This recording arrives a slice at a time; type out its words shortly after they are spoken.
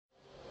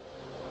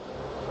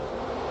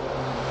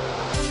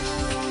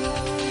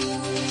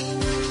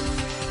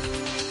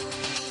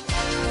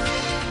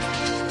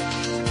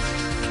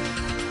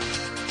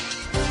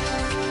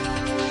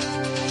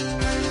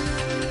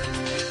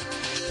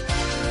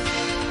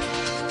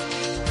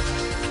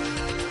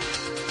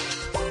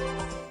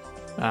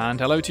And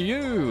hello to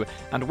you,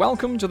 and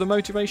welcome to the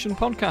Motivation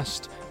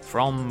Podcast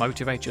from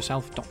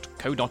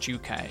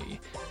motivateyourself.co.uk.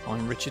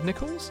 I'm Richard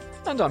Nichols,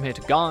 and I'm here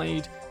to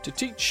guide, to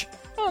teach,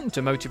 and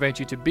to motivate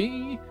you to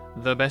be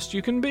the best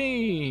you can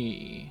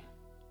be.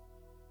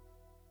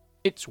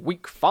 It's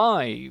week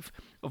 5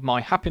 of my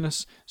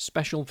happiness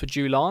special for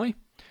July,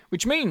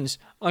 which means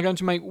I'm going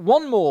to make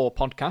one more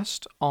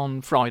podcast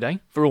on Friday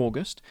for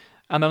August,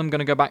 and then I'm going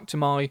to go back to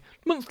my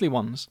monthly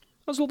ones,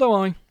 as although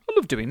I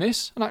love doing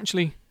this, and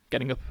actually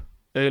getting up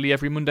early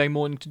every Monday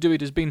morning to do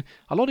it has been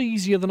a lot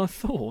easier than I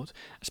thought,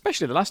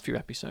 especially the last few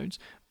episodes,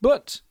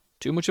 but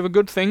too much of a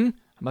good thing,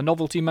 and the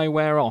novelty may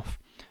wear off.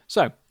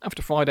 So,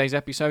 after Friday's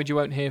episode, you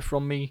won't hear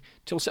from me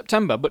till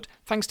September, but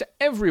thanks to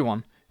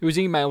everyone who has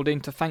emailed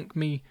in to thank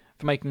me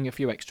for making a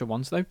few extra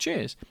ones, though.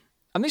 Cheers.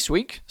 And this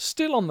week,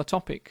 still on the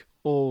topic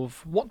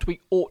of what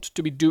we ought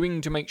to be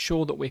doing to make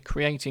sure that we're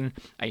creating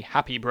a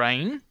happy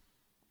brain,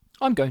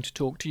 I'm going to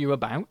talk to you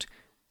about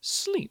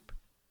sleep.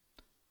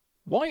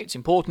 Why it's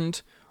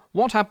important,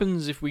 what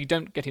happens if we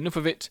don't get enough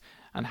of it,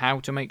 and how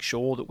to make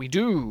sure that we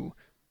do.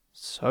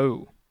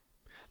 So,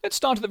 let's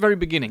start at the very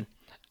beginning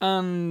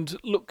and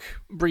look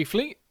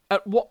briefly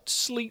at what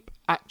sleep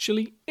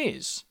actually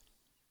is.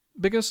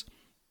 Because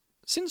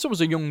since I was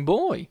a young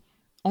boy,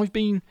 I've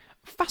been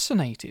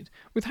fascinated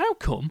with how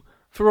come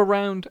for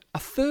around a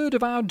third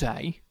of our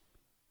day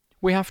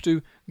we have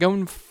to go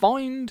and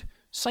find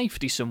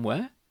safety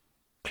somewhere,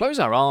 close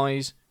our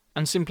eyes,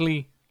 and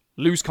simply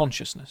lose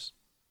consciousness.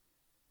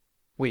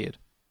 Weird.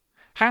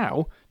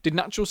 How did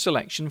natural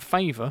selection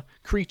favour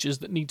creatures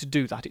that need to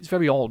do that? It's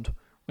very odd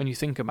when you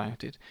think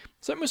about it.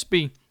 So it must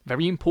be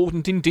very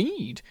important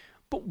indeed.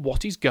 But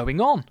what is going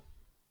on?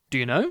 Do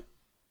you know?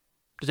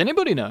 Does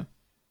anybody know?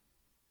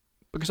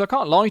 Because I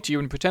can't lie to you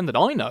and pretend that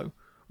I know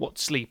what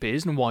sleep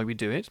is and why we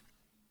do it.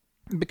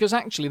 Because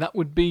actually that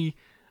would be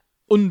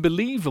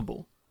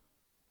unbelievable.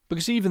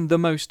 Because even the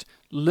most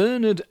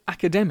learned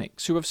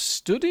academics who have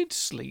studied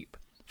sleep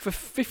for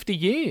 50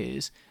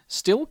 years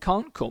still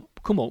can't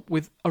come up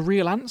with a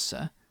real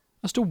answer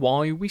as to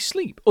why we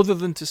sleep, other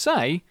than to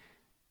say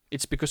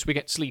it's because we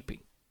get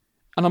sleepy.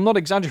 And I'm not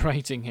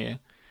exaggerating here.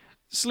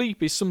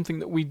 Sleep is something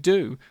that we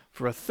do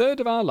for a third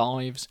of our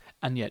lives,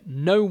 and yet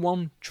no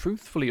one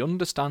truthfully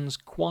understands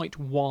quite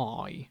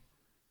why.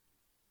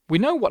 We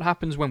know what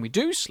happens when we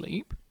do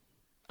sleep,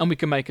 and we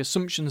can make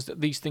assumptions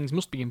that these things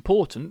must be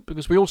important,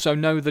 because we also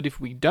know that if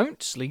we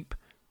don't sleep,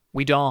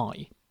 we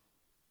die.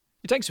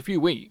 It takes a few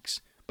weeks,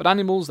 but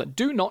animals that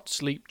do not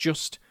sleep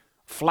just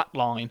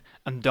flatline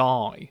and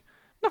die.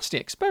 Nasty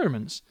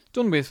experiments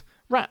done with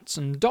rats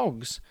and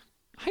dogs.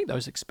 I hate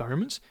those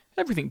experiments.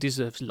 Everything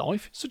deserves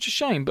life. Such a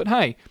shame. But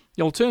hey,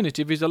 the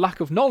alternative is a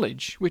lack of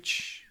knowledge,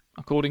 which,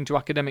 according to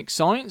academic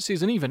science,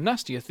 is an even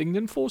nastier thing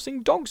than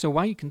forcing dogs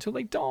awake until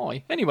they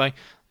die. Anyway,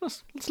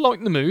 let's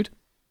lighten the mood.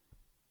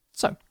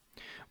 So,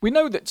 we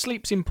know that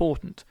sleep's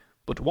important,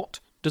 but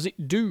what does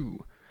it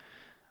do?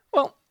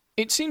 Well,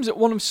 it seems that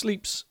one of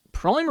sleep's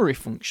primary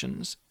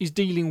functions is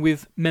dealing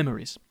with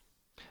memories.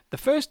 The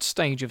first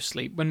stage of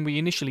sleep, when we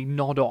initially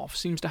nod off,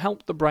 seems to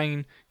help the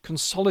brain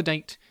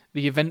consolidate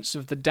the events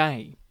of the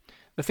day,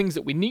 the things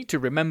that we need to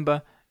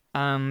remember,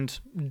 and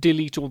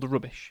delete all the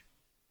rubbish,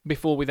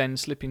 before we then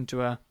slip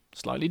into a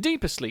slightly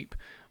deeper sleep,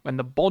 when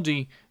the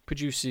body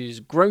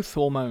produces growth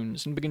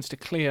hormones and begins to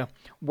clear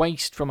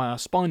waste from our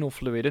spinal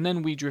fluid, and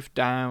then we drift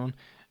down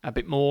a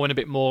bit more,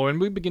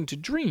 and we begin to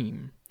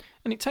dream.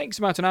 And it takes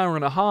about an hour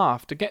and a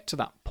half to get to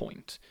that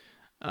point.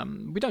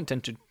 We don't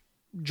tend to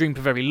dream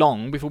for very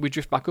long before we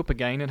drift back up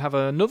again and have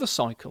another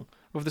cycle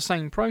of the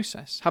same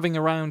process, having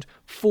around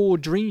 4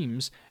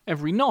 dreams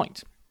every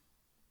night.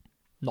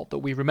 Not that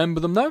we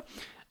remember them, though.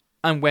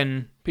 And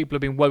when people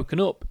have been woken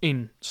up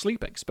in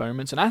sleep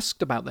experiments and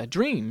asked about their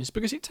dreams,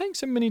 because it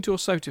takes a minute or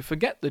so to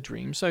forget the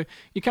dream, so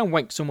you can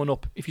wake someone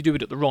up if you do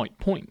it at the right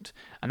point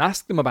and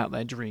ask them about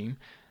their dream,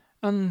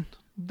 and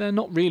they're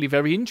not really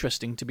very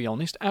interesting, to be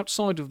honest.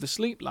 Outside of the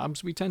sleep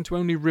labs, we tend to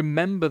only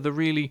remember the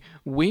really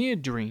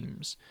weird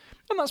dreams.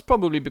 And that's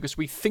probably because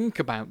we think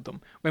about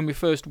them when we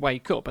first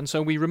wake up, and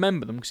so we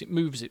remember them because it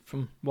moves it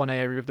from one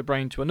area of the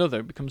brain to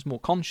another. It becomes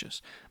more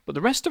conscious. But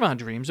the rest of our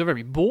dreams are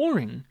very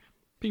boring.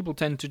 People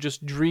tend to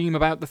just dream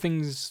about the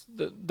things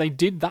that they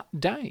did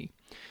that day.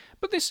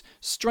 But this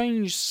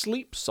strange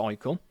sleep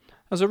cycle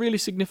has a really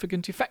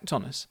significant effect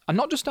on us, and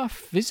not just our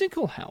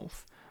physical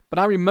health, but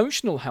our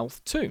emotional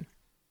health too.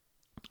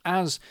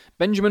 As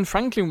Benjamin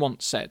Franklin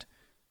once said,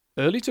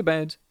 "Early to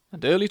bed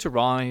and early to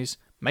rise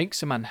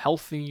makes a man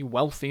healthy,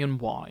 wealthy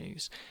and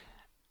wise."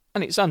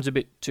 And it sounds a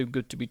bit too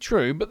good to be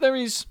true, but there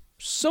is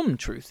some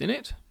truth in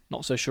it.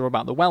 Not so sure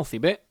about the wealthy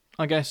bit.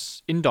 I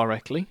guess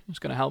indirectly it's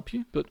going to help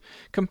you. But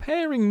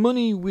comparing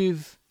money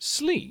with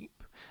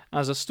sleep,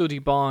 as a study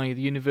by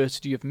the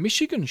University of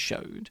Michigan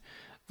showed,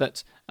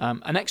 that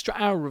an extra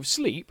hour of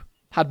sleep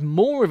had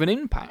more of an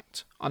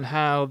impact on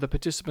how the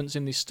participants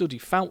in this study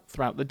felt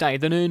throughout the day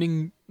than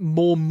earning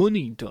more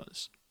money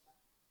does.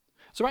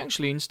 So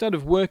actually, instead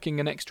of working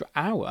an extra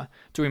hour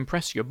to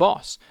impress your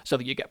boss so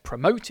that you get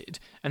promoted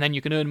and then you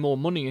can earn more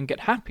money and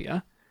get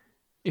happier,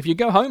 If you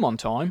go home on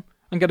time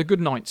and get a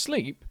good night's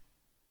sleep,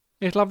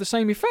 it'll have the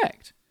same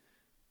effect.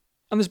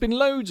 And there's been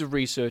loads of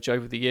research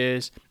over the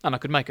years, and I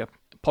could make a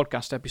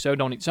podcast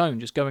episode on its own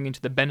just going into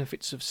the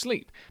benefits of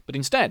sleep, but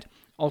instead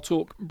I'll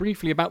talk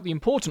briefly about the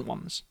important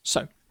ones.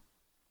 So,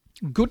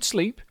 good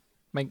sleep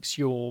makes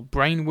your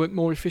brain work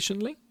more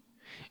efficiently.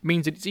 It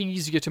means that it's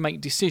easier to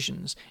make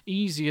decisions,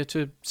 easier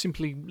to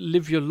simply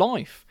live your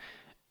life.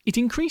 It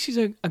increases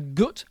a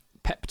gut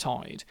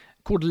peptide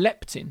called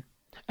leptin,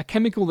 a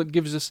chemical that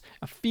gives us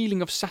a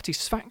feeling of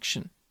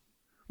satisfaction,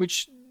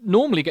 which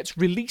normally gets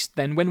released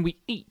then when we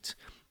eat.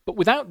 But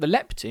without the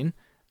leptin,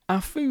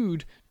 our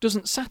food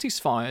doesn't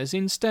satisfy us.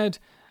 Instead,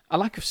 a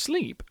lack of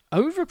sleep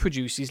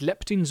overproduces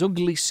leptin's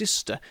ugly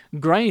sister,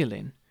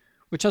 ghrelin,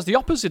 which has the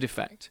opposite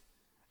effect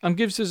and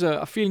gives us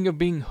a feeling of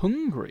being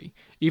hungry,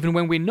 even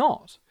when we're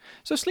not.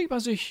 So sleep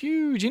has a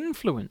huge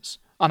influence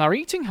on our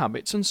eating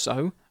habits and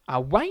so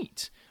our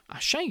weight,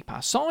 our shape,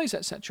 our size,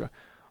 etc.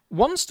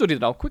 One study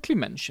that I'll quickly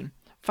mention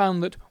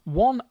found that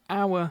 1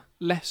 hour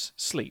less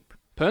sleep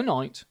per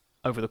night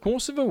over the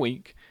course of a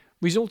week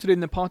resulted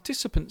in the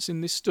participants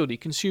in this study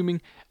consuming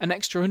an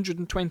extra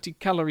 120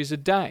 calories a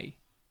day.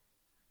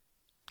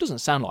 Doesn't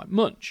sound like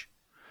much,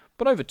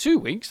 but over 2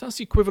 weeks that's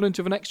the equivalent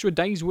of an extra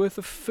day's worth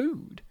of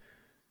food.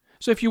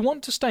 So if you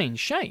want to stay in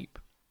shape,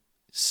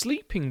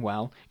 sleeping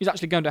well is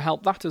actually going to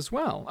help that as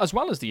well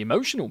as the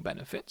emotional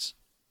benefits.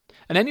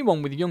 And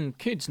anyone with young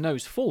kids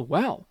knows full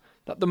well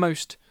that the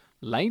most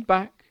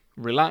laid-back,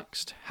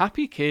 relaxed,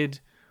 happy kid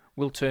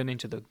will turn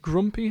into the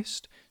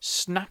grumpiest,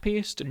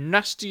 snappiest,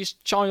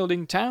 nastiest child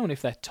in town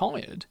if they're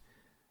tired.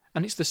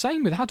 And it's the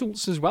same with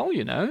adults as well,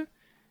 you know.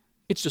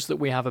 It's just that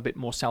we have a bit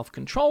more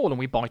self-control and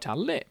we bite our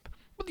lip.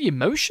 But the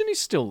emotion is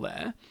still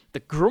there,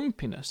 the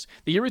grumpiness,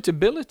 the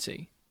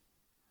irritability.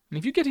 And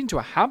if you get into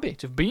a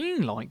habit of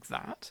being like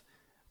that,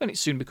 then it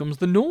soon becomes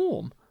the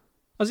norm,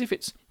 as if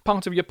it's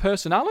part of your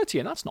personality,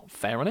 and that's not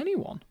fair on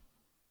anyone.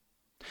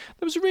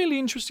 There was a really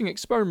interesting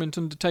experiment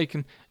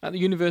undertaken at the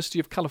University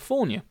of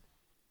California.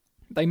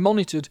 They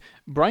monitored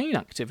brain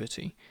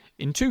activity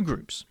in 2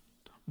 groups,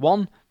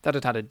 one that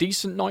had had a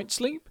decent night's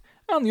sleep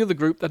and the other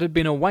group that had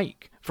been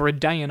awake for a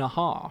day and a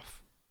half.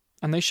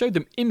 And they showed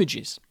them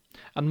images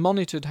and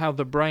monitored how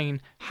the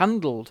brain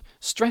handled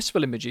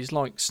stressful images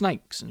like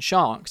snakes and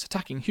sharks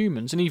attacking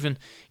humans and even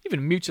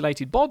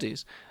mutilated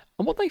bodies.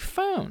 And what they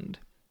found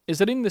is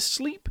that in the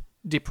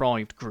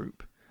sleep-deprived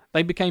group,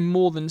 they became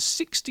more than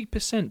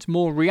 60%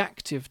 more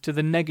reactive to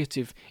the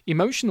negative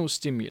emotional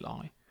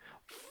stimuli,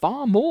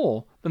 far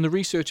more than the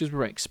researchers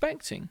were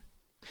expecting.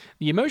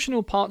 The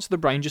emotional parts of the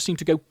brain just seem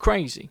to go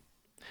crazy.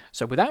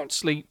 So without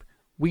sleep,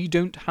 we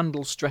don't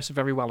handle stress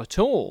very well at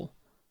all.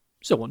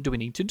 So what do we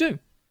need to do?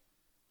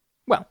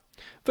 Well,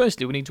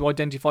 firstly, we need to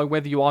identify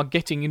whether you are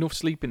getting enough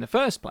sleep in the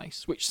first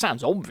place, which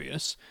sounds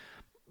obvious,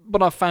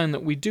 but I've found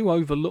that we do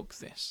overlook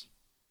this.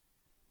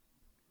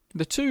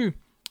 The 2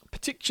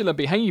 particular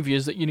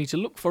behaviours that you need to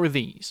look for are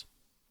these.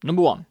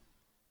 Number 1,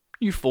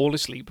 you fall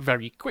asleep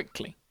very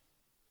quickly.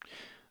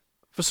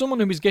 For someone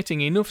who is getting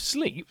enough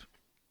sleep,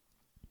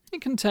 it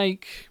can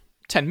take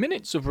 10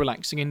 minutes of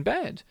relaxing in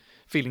bed,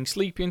 feeling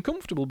sleepy and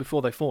comfortable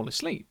before they fall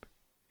asleep.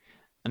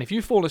 And if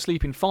you fall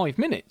asleep in 5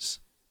 minutes,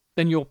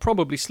 then you're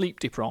probably sleep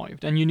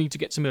deprived and you need to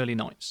get some early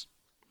nights.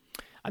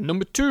 And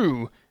number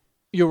 2,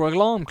 your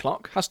alarm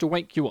clock has to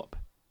wake you up.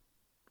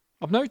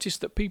 I've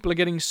noticed that people are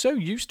getting so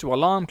used to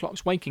alarm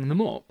clocks waking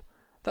them up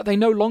that they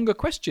no longer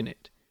question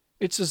it.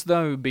 It's as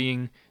though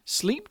being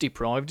sleep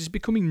deprived is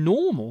becoming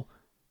normal.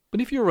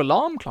 But if your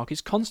alarm clock is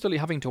constantly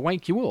having to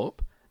wake you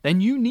up,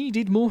 then you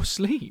needed more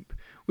sleep.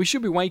 We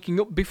should be waking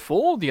up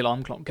before the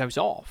alarm clock goes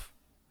off.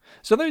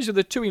 So those are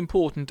the 2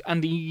 important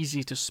and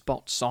easy to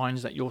spot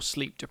signs that you're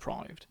sleep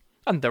deprived.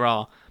 And there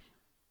are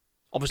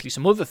obviously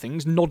some other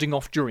things. Nodding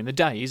off during the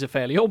day is a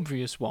fairly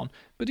obvious one,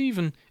 but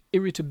even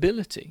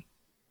irritability.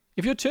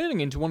 If you're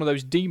turning into one of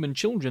those demon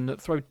children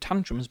that throw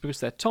tantrums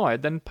because they're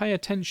tired, then pay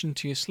attention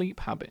to your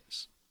sleep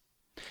habits.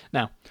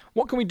 Now,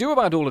 what can we do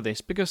about all of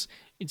this? Because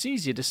it's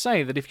easier to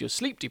say that if you're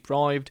sleep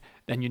deprived,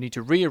 then you need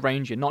to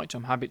rearrange your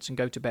nighttime habits and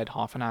go to bed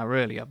half an hour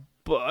earlier.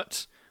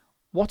 But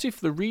what if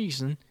the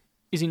reason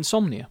is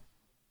insomnia?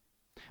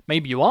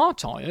 Maybe you are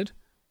tired,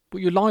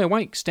 but you lie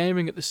awake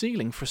staring at the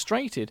ceiling,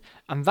 frustrated,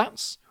 and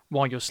that's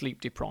why you're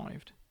sleep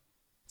deprived.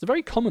 It's a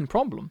very common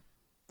problem,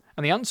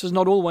 and the answer's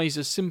not always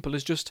as simple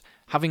as just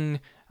having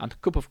a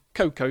cup of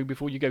cocoa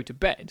before you go to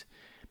bed.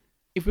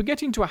 If we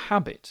get into a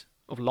habit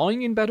of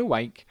lying in bed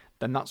awake,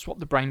 then that's what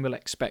the brain will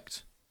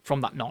expect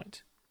from that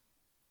night.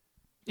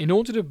 In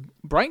order to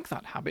break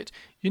that habit,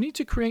 you need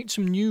to create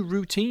some new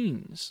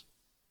routines.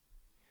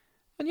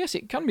 And yes,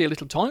 it can be a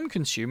little time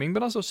consuming,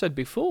 but as I've said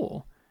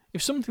before,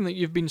 if something that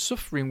you've been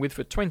suffering with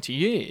for 20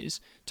 years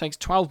takes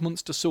 12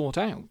 months to sort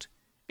out,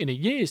 in a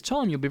year's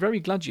time you'll be very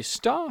glad you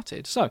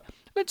started. So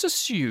let's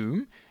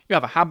assume you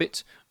have a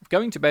habit of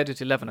going to bed at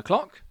 11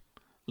 o'clock,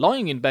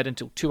 lying in bed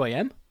until 2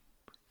 a.m,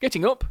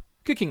 getting up,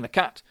 kicking the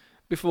cat,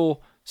 before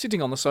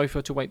sitting on the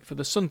sofa to wait for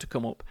the sun to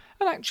come up,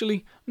 and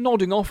actually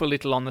nodding off a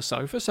little on the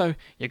sofa, so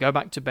you go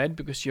back to bed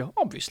because you're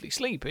obviously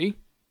sleepy,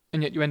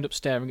 and yet you end up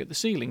staring at the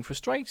ceiling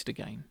frustrated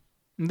again.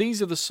 And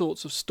these are the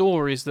sorts of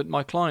stories that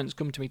my clients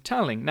come to me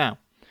telling. Now,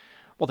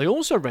 what they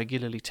also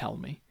regularly tell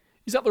me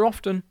is that they're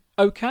often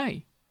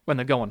okay when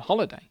they go on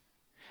holiday.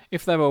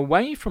 If they're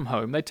away from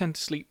home, they tend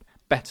to sleep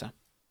better.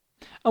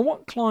 And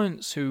what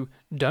clients who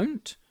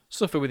don't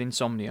suffer with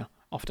insomnia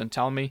often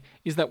tell me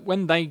is that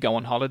when they go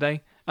on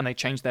holiday and they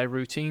change their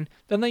routine,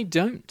 then they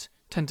don't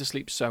tend to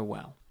sleep so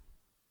well.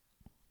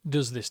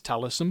 Does this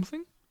tell us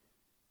something?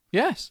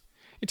 Yes.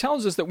 It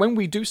tells us that when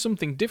we do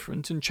something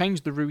different and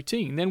change the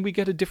routine, then we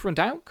get a different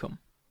outcome.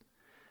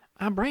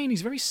 Our brain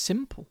is very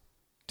simple,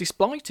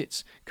 despite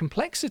its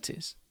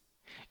complexities.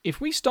 If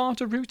we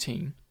start a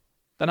routine,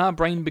 then our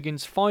brain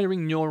begins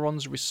firing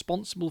neurons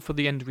responsible for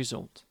the end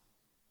result.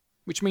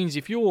 Which means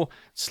if your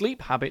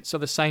sleep habits are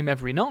the same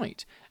every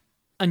night,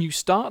 and you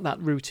start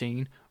that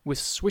routine with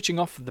switching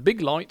off the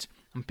big light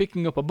and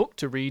picking up a book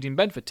to read in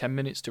bed for 10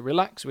 minutes to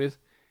relax with,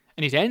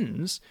 and it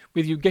ends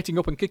with you getting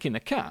up and kicking the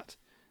cat,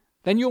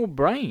 then your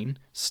brain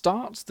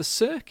starts the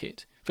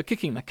circuit for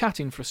kicking the cat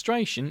in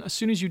frustration as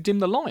soon as you dim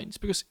the lights,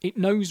 because it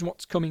knows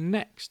what's coming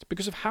next,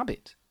 because of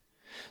habit.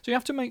 So you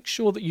have to make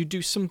sure that you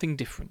do something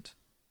different.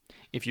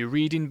 If you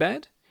read in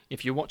bed,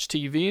 if you watch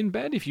TV in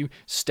bed, if you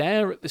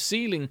stare at the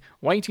ceiling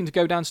waiting to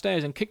go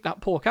downstairs and kick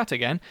that poor cat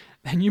again,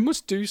 then you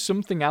must do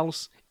something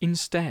else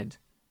instead.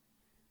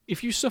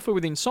 If you suffer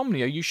with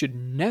insomnia, you should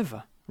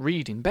never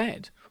read in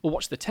bed or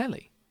watch the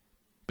telly,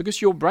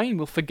 because your brain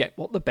will forget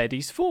what the bed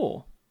is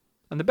for.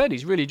 And the bed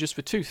is really just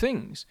for two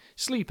things,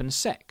 sleep and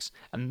sex,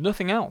 and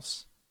nothing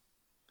else.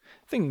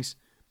 Things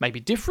may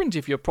be different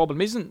if your problem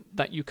isn't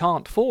that you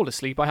can't fall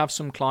asleep. I have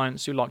some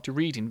clients who like to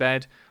read in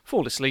bed,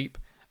 fall asleep,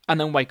 and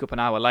then wake up an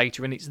hour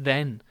later, and it's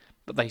then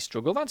that they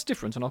struggle. That's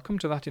different, and I'll come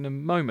to that in a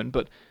moment.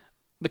 But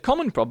the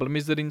common problem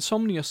is that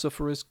insomnia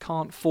sufferers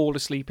can't fall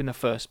asleep in the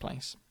first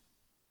place.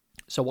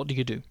 So what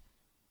do?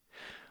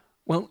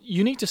 Well,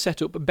 you need to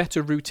set up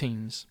better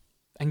routines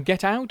and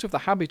get out of the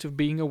habit of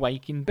being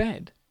awake in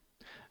bed.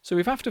 So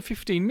if after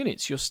 15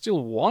 minutes you're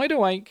still wide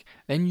awake,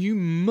 then you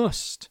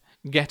must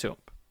get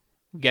up.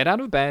 Get out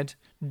of bed.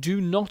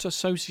 Do not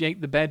associate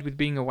the bed with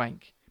being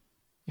awake.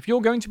 If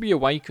you're going to be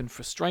awake and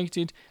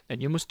frustrated,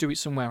 then you must do it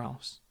somewhere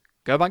else.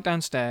 Go back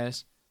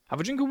downstairs, have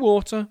a drink of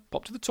water,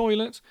 pop to the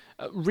toilet,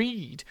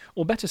 read,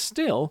 or better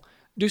still,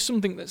 do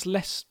something that's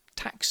less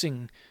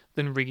taxing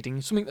than reading,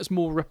 something that's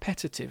more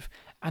repetitive.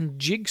 And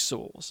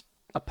jigsaws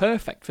are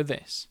perfect for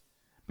this,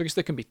 because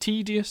they can be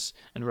tedious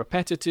and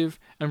repetitive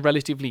and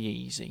relatively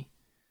easy.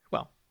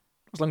 Well,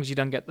 as long as you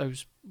don't get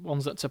those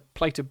ones that's a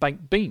plate of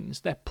baked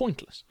beans, they're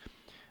pointless.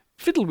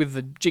 Fiddle with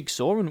the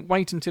jigsaw and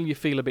wait until you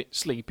feel a bit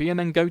sleepy and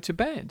then go to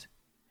bed.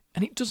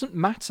 And it doesn't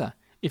matter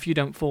if you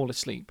don't fall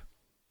asleep.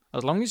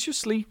 As long as you're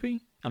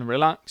sleepy and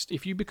relaxed,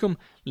 if you become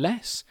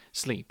less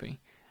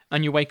sleepy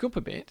and you wake up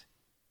a bit,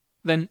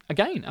 then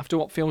again, after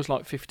what feels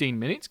like 15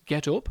 minutes,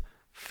 get up,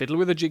 fiddle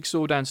with the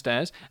jigsaw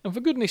downstairs, and for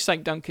goodness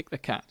sake, don't kick the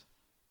cat.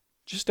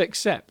 Just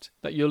accept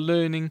that you're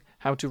learning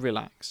how to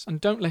relax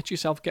and don't let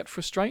yourself get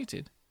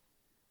frustrated.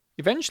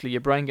 Eventually, your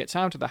brain gets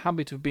out of the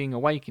habit of being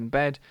awake in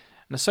bed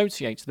and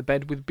associates the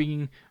bed with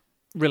being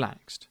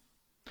relaxed,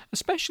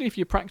 especially if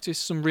you practice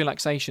some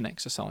relaxation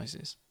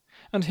exercises.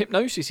 And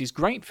hypnosis is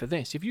great for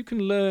this. If you can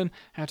learn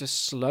how to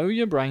slow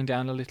your brain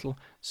down a little,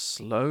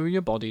 slow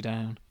your body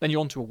down, then you're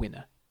onto a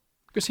winner.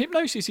 Because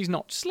hypnosis is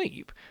not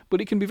sleep,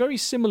 but it can be very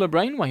similar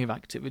brainwave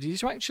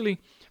activities, so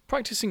actually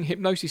practicing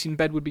hypnosis in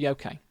bed would be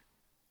okay.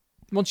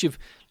 Once you've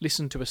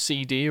listened to a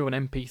CD or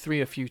an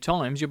MP3 a few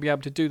times, you'll be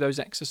able to do those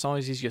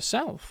exercises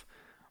yourself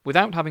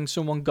without having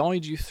someone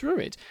guide you through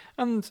it.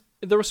 And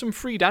there are some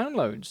free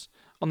downloads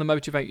on the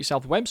Motivate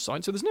Yourself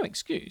website, so there's no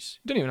excuse.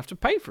 You don't even have to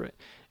pay for it.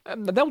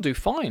 They'll do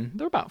fine.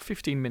 They're about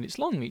 15 minutes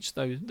long each,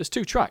 though. There's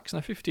 2 tracks and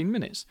they're 15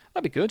 minutes.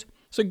 That'd be good.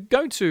 So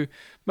go to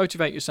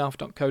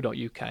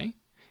motivateyourself.co.uk,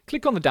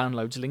 click on the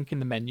downloads link in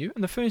the menu,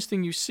 and the first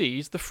thing you see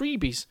is the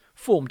freebies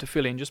form to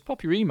fill in. Just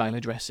pop your email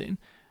address in,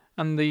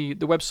 and the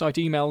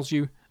website emails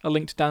you a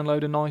link to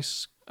download a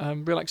nice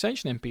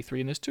relaxation MP3,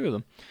 and there's 2 of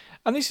them.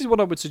 And this is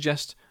what I would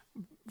suggest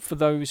for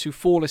those who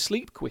fall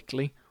asleep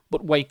quickly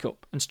but wake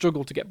up and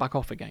struggle to get back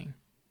off again.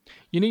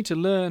 You need to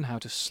learn how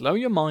to slow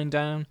your mind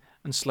down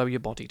and slow your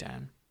body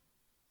down.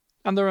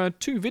 And there are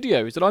 2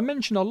 videos that I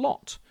mention a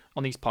lot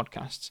on these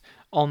podcasts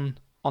on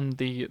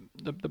the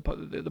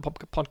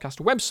podcast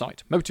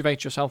website,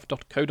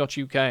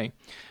 motivateyourself.co.uk.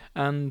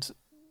 And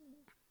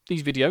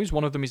these videos,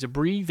 one of them is a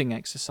breathing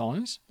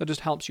exercise that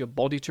just helps your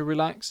body to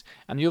relax,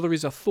 and the other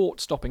is a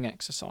thought-stopping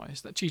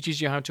exercise that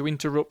teaches you how to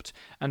interrupt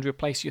and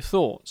replace your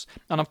thoughts.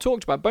 And I've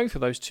talked about both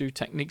of those 2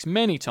 techniques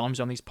many times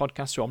on these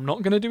podcasts, so I'm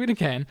not going to do it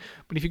again,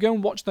 but if you go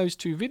and watch those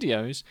 2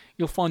 videos,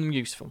 you'll find them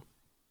useful.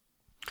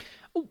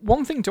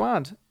 One thing to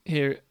add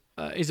here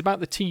is about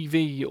the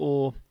TV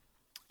or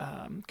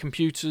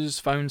computers,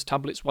 phones,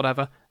 tablets,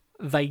 whatever.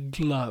 They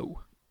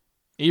glow.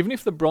 Even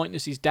if the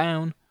brightness is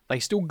down, they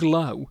still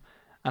glow.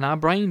 And our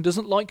brain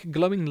doesn't like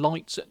glowing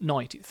lights at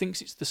night. It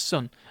thinks it's the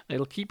sun, and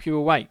it'll keep you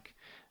awake.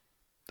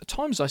 At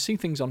times I see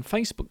things on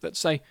Facebook that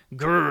say,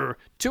 grrr,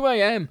 2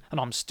 a.m, and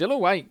I'm still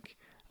awake.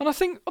 And I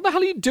think, what the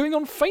hell are you doing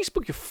on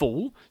Facebook, you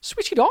fool?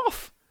 Switch it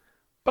off.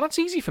 But that's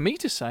easy for me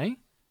to say,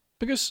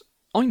 because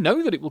I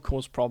know that it will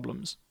cause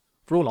problems.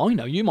 For all I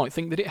know, you might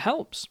think that it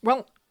helps.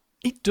 Well,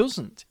 it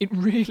doesn't. It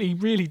really,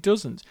 really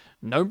doesn't.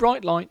 No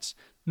bright lights,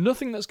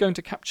 nothing that's going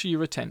to capture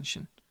your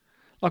attention.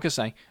 Like I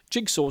say,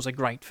 jigsaws are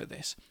great for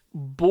this.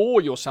 Bore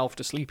yourself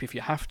to sleep if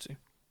you have to.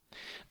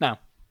 Now,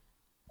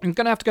 I'm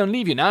going to have to go and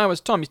leave you now as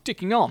time is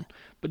ticking on,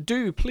 but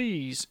do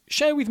please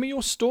share with me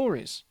your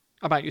stories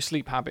about your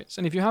sleep habits.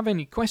 And if you have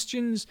any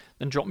questions,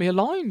 then drop me a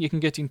line. You can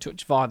get in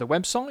touch via the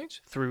website,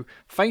 through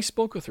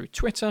Facebook or through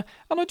Twitter,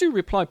 and I do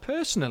reply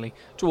personally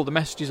to all the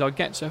messages I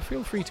get, so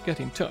feel free to get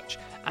in touch.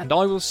 And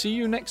I will see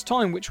you next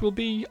time, which will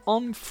be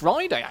on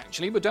Friday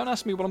actually, but don't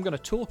ask me what I'm going to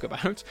talk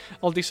about.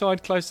 I'll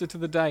decide closer to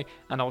the day,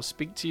 and I'll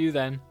speak to you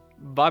then.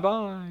 Bye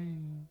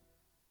bye.